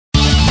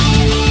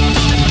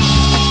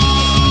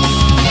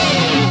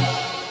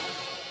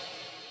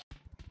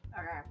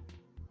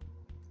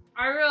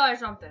I realized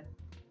something.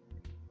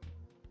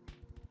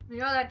 You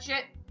know that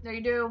shit that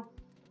you do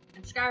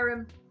in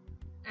Skyrim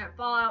and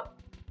Fallout,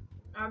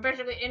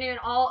 basically any and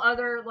all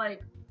other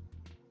like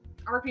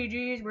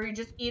RPGs where you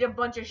just eat a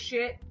bunch of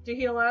shit to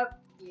heal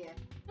up? Yeah.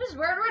 This is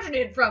where it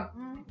originated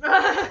from.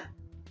 Well,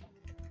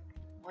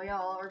 yeah,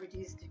 all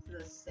RPGs do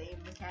the same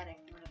mechanic.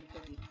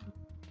 Cookie.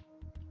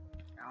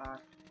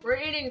 We're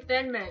eating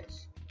Thin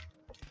Mints.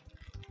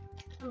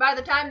 And by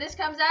the time this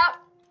comes out,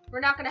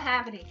 we're not gonna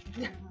have any.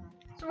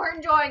 So we're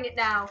enjoying it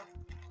now.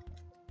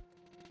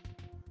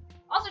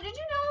 Also, did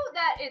you know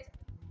that it's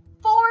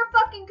 4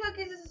 fucking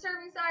cookies is a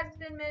serving size of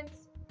Thin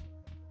Mints?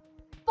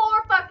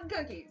 4 fucking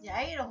cookies. Yeah,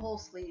 I ate a whole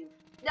sleeve.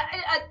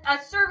 A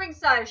serving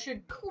size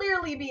should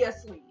clearly be a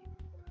sleeve.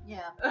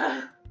 Yeah.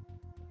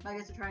 I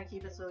guess they're trying to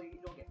keep it so you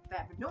don't get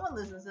fat, but no one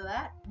listens to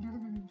that.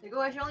 They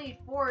go, I should only eat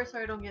 4 so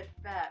I don't get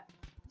fat.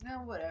 No,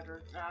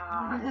 whatever.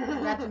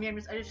 That's me. I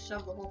just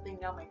shoved the whole thing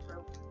down my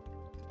throat.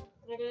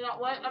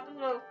 What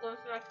episode those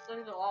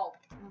things at all?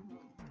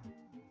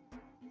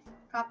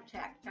 Cop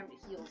attack. Time to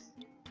heals.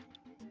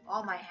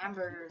 All my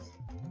hamburgers.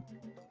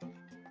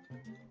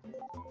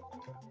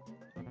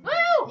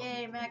 Woo!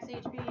 Yay, max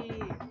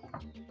HP.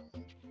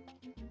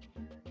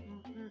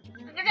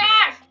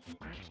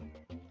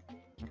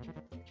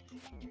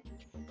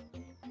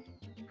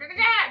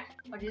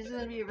 Oh, this is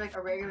gonna be like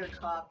a regular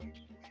cop.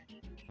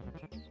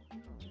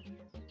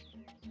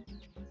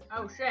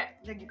 Oh shit.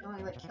 Like you can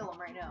only like kill him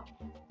right now.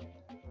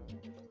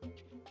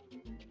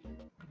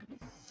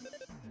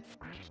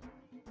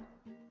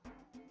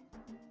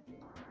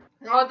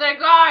 Oh thank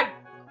God!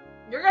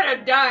 You're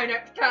gonna die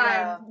next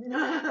time.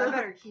 Yeah. I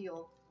better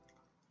heal.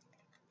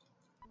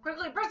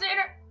 Quickly press the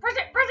press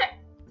it!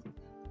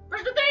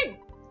 Press the thing!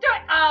 Do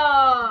it!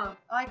 Oh,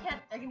 I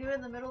can't. I can do it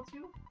in the middle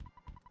too?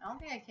 I don't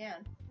think I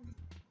can.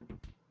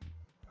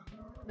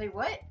 Wait,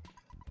 what?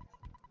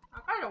 I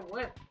kind of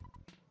whip.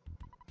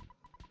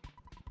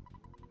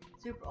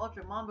 Super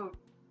Ultra Mambo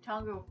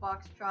Tango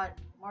Foxtrot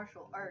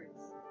Martial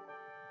Arts.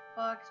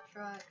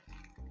 Foxtrot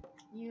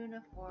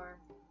Uniform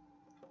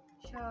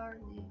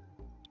Charlie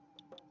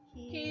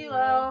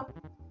Kilo.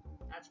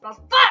 That spells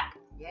fuck!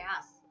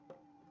 Yes.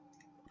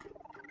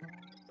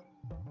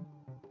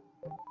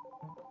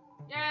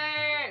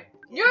 Yay!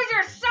 Use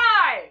your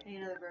side! I need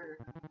another burger.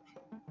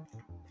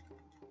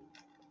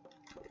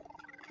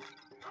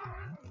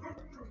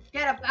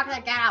 Get him! After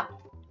that, get him!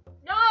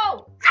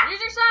 No! Use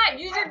your side!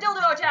 Use your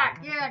dildo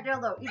attack! Yeah,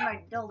 dildo. Eat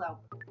my dildo.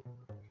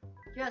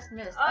 Just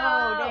missed. Oh.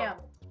 Oh damn.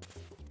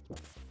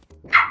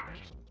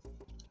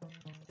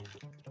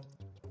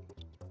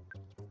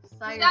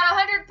 He's got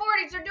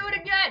 140, so do it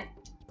again!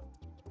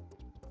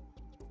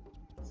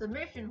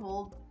 Submission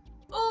hold.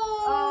 Ooh!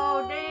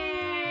 Oh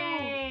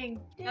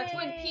dang! That's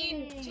when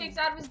Peen takes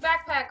out of his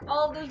backpack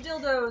all of those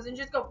dildos and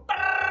just go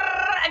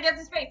against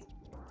his face.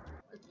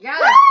 Yeah.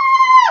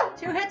 Woo!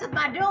 2 hits with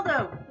my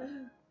dildo.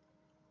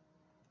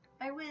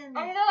 I win.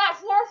 I'm gonna have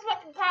 4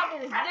 fucking pounds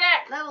in his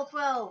dick. Level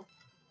 12.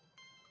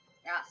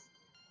 Yes.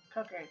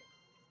 Cookie.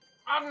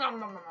 Nom, nom,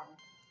 nom, nom.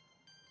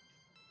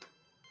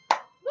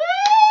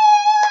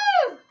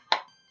 Woo!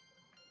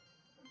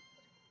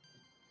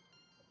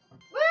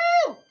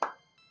 Woo!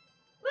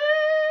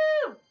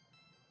 Woo!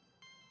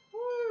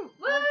 Woo!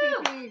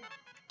 Woo! PP.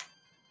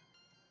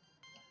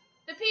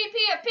 The PP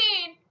of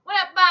Peen went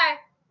up by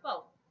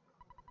 12.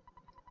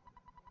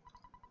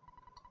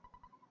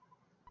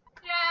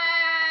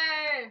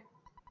 Yay!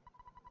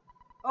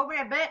 Open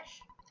it,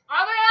 bitch.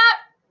 Open it up,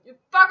 you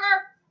fucker!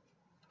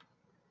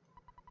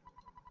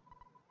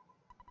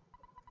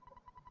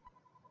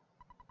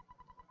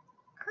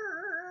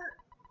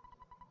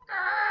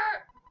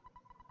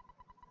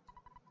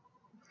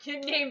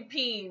 Kid named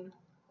Peen.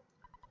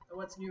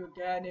 What's new? A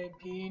guy named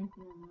Peen.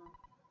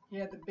 He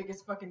had the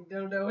biggest fucking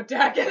dildo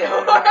attack in the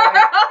world.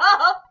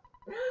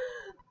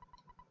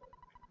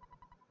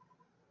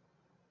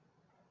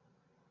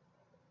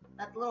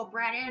 Let the little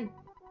brat in.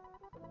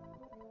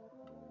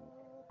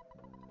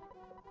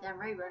 Damn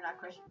right,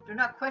 do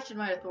not question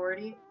my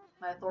authority.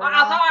 My authority.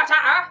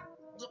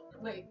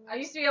 Wait, I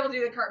used to be able to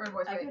do the Cartman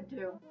voice. I Wait. could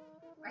do.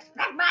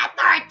 Respect my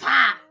authority.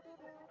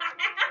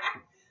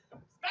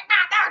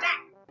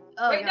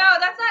 Oh, Wait, yeah. no,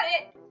 that's not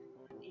it.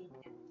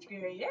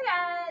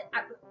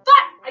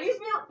 Fuck! I used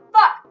to be able.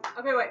 Fuck!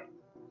 Okay, wait.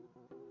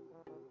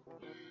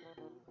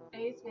 I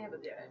used to be able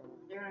to do it.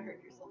 You're gonna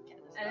hurt yourself,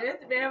 Candace. I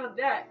used to be able to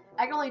do it.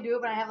 I can only do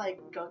it when I have like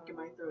gunk in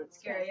my throat. It's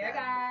Scary, kinda I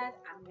sad.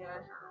 got. I'm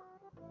gonna.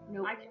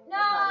 Nope.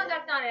 No,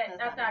 That's not it.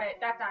 that's not it.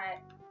 That's not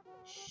it.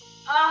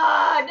 Shh.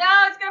 Ah,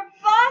 no, it's gonna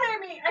bother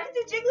me. I can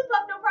do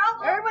Jigglypuff, no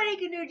problem.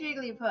 Everybody can do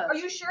Jigglypuff. Are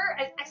you sure?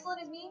 As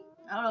excellent as me?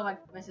 I don't know.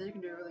 My sister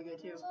can do it really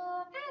good too.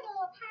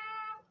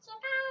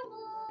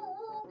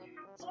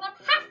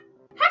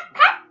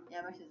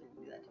 Yeah, my sister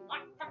can do that too.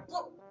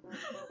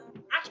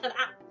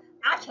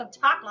 I can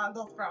talk like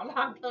this for a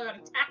long period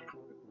of time.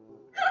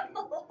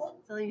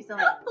 So you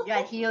sound like you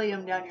got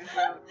helium down your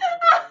throat.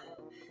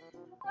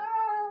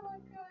 Oh my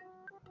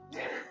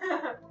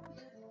god.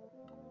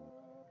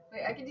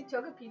 Wait, I can do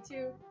Togepi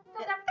too.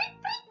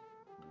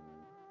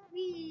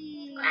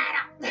 Whee!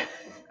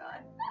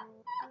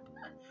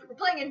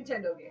 playing a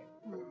Nintendo game.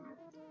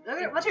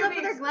 Look at what's up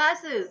with their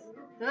glasses?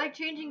 They're like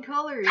changing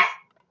colors.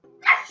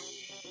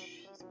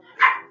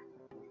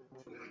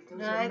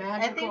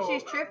 I think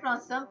she's tripping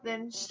on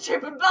something. She's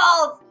tripping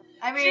balls.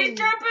 I mean, she's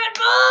tripping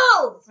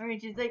balls. I mean,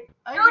 she's like,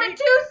 go to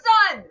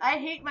Tucson. I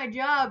hate my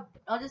job.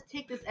 I'll just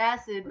take this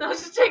acid. No,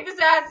 just take this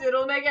acid.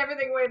 It'll make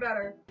everything way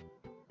better.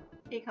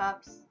 Hey,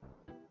 cops.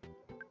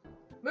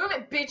 Move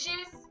it,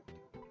 bitches.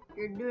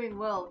 You're doing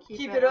well.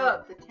 Keep it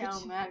up. The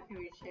town map can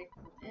be checked.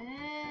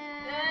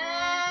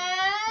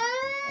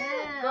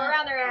 Go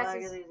around their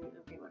asses.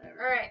 Okay, whatever.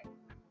 Alright.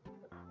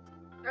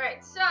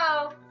 Alright,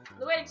 so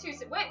the way to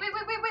Tucson. Wait.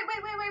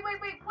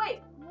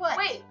 What?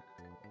 Wait.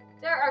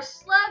 There are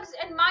slugs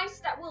and mice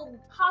that will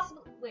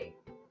possibly. Wait.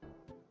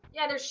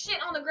 Yeah, there's shit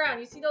on the ground.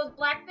 You see those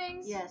black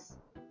things? Yes.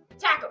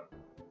 Attack them.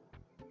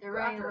 They're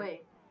running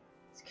away.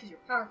 It's because you're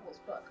powerful as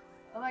fuck.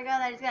 Oh my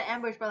god, I just got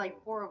ambushed by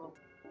like 4 of them.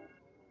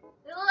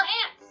 They're little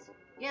ants.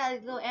 Yeah,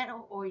 these little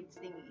ant-oids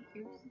thingy.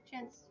 Here's a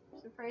chance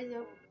to surprise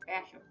you.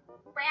 Bash them.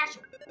 Bash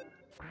them.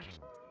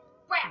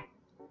 Whap.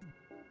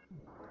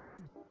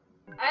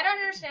 I don't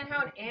understand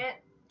how an ant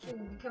can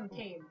become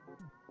tame.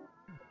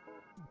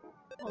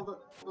 Well,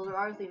 those are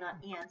obviously not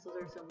ants. Those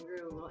are some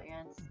weird little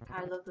ants.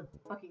 God, I love the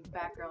fucking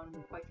background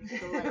and like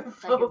they're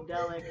so like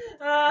psychedelic.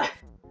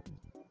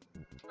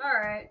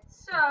 Alright,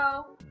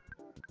 so.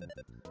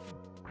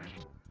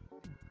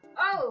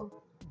 Oh,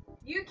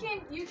 you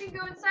can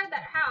go inside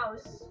that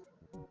house.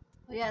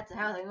 Well, yeah, it's a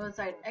house. I can go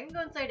inside. I can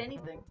go inside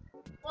anything.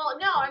 Well,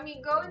 no, I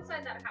mean go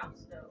inside that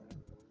house though.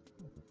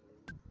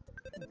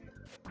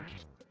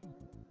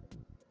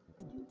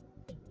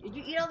 Did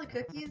you eat all the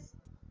cookies?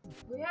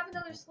 We have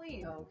another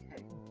sleeve.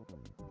 Okay.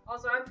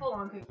 Also, I'm full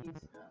on cookies.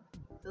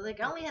 So like,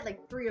 I only had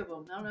like 3 of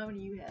them. I don't know how many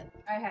you had.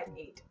 I had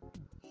 8.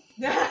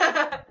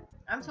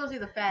 I'm supposed to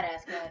be the fat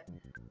ass guy.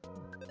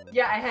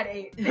 Yeah, I had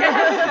 8.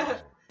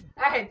 I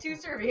had 2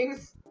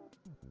 servings.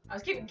 I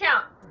was keeping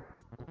count.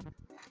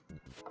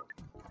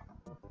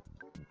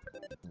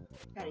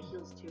 Got a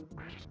heals too.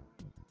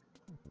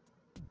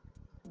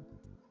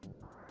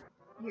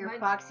 Here,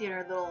 Foxy and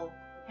her little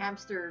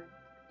hamster.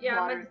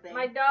 Yeah,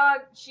 my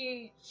dog,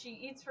 she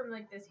eats from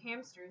like this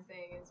hamster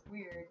thing. It's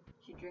weird.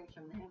 She drinks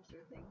from the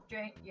hamster thing.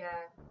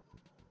 Yeah.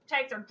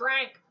 Takes her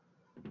drink.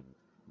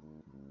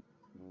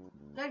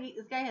 Look,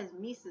 this guy has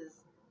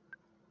Mises.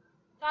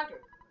 Doctor,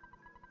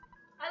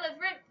 I live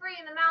rent free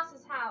in the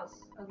mouse's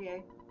house.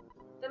 Okay.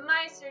 The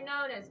mice are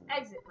known as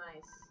exit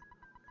mice.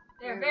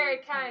 They're very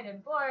kind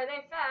and boy are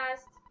they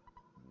fast.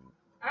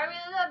 I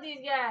really love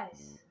these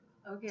guys.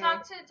 Okay.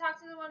 Talk to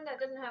the one that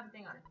doesn't have a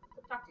thing on it.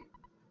 Talk to.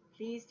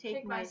 Please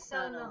take my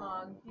son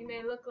along. He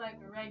may look like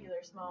a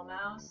regular small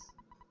mouse,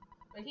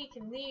 but he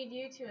can lead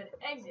you to an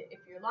exit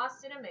if you're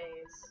lost in a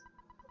maze.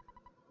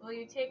 Will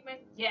you take my...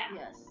 Yeah.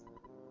 Yes.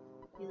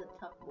 He's a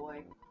tough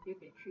boy. You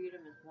can treat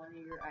him as one of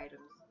your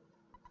items.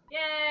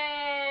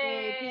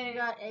 Yay! Hey, he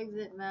got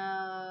exit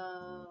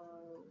mouse.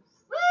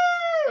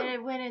 Woo! And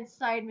it went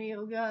inside me,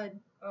 oh god.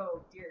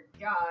 Oh dear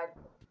god.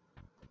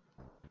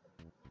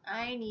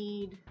 I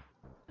need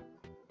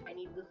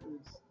the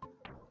foods.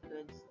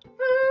 Goods.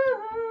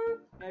 Food!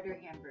 Another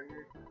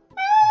hamburger.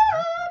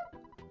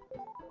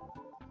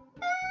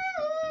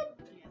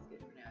 Yeah, it's good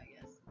for now, I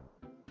guess.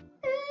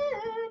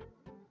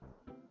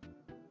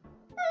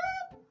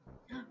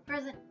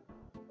 Present.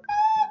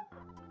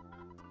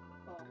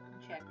 Oh,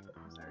 check.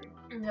 I'm sorry.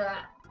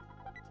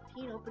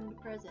 Pete opened the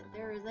present.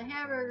 There is a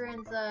hamburger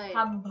inside.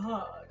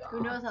 Hamburger.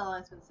 Who knows how long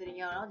it's been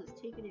sitting out? I'll just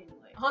take it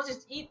anyway. I'll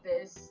just eat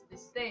this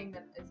thing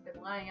that has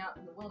been lying out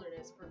in the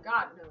wilderness for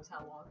God knows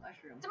how long.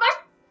 Mushroom. It's a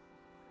mushroom!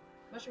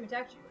 Mushroom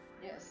attacked you.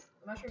 Yes.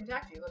 The mushroom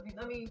attacked you.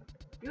 Let me...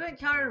 You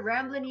encountered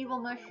rambling evil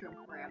mushroom.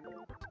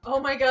 Ramble.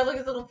 Oh my god, look at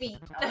his little feet.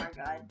 Oh my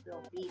god,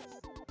 little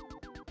beats.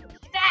 Kick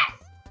its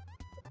ass!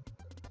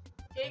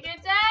 Kick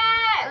its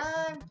ass!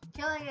 I'm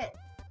killing it.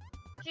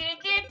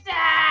 Kick its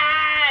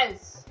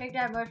ass! Take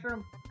that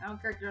mushroom. I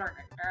don't care if you're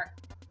like that.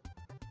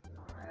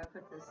 I gotta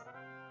put this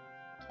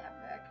tab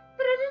back.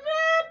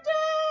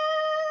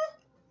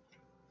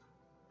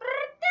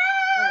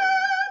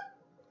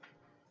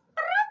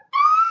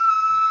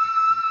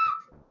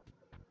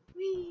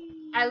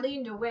 I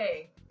leaned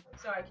away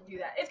so I can do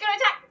that. It's gonna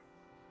attack!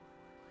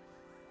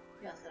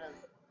 Yes, it is.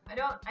 I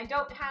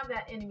don't have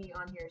that enemy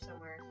on here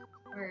somewhere.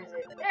 Where is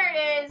it? There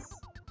it is!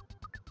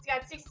 It's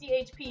got 60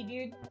 HP,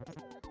 dude.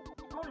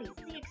 Only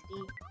 60.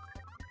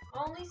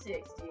 Only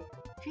 60.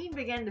 Teen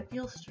began to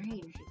feel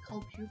strange. It's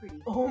called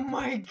puberty. Oh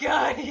my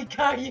god, he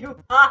got you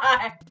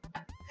high!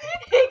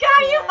 He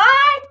got you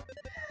high!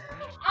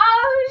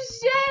 Oh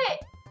shit!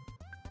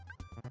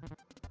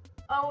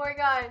 Oh my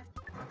god.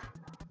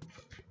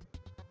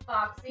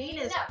 Foxy,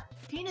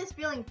 Teen is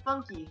feeling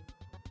funky.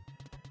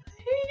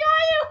 He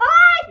got you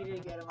high! He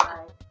did get him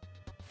high.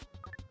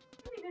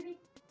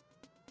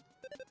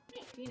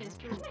 Teen is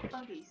feeling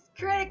funky.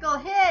 Critical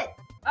hit!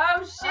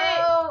 Oh shit!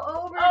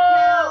 Oh,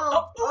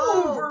 overkill!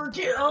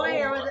 Overkill! Oh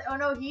wait, or was it? Oh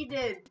no, he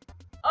did.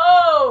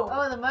 Oh!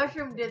 Oh, the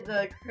mushroom did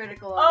the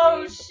critical.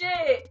 Oh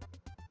shit!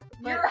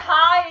 You're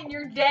high and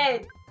you're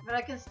dead. But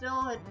I can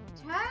still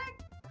attack.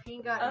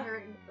 13 got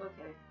hurt.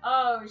 Okay.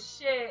 Oh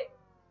shit.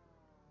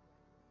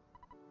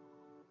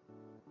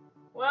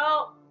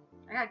 Well,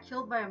 I got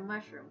killed by a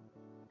mushroom.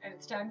 and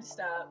it's time to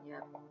stop.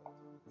 Yep.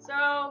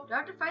 So, Do I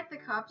have to fight the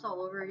cops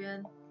all over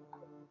again?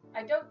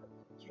 I don't.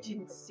 You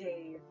didn't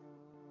save.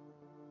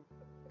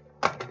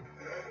 Fuck!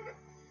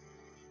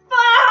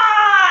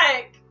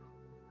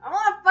 I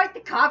want to fight the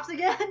cops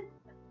again.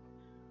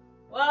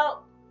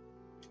 Well,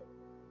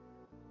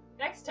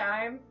 next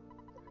time.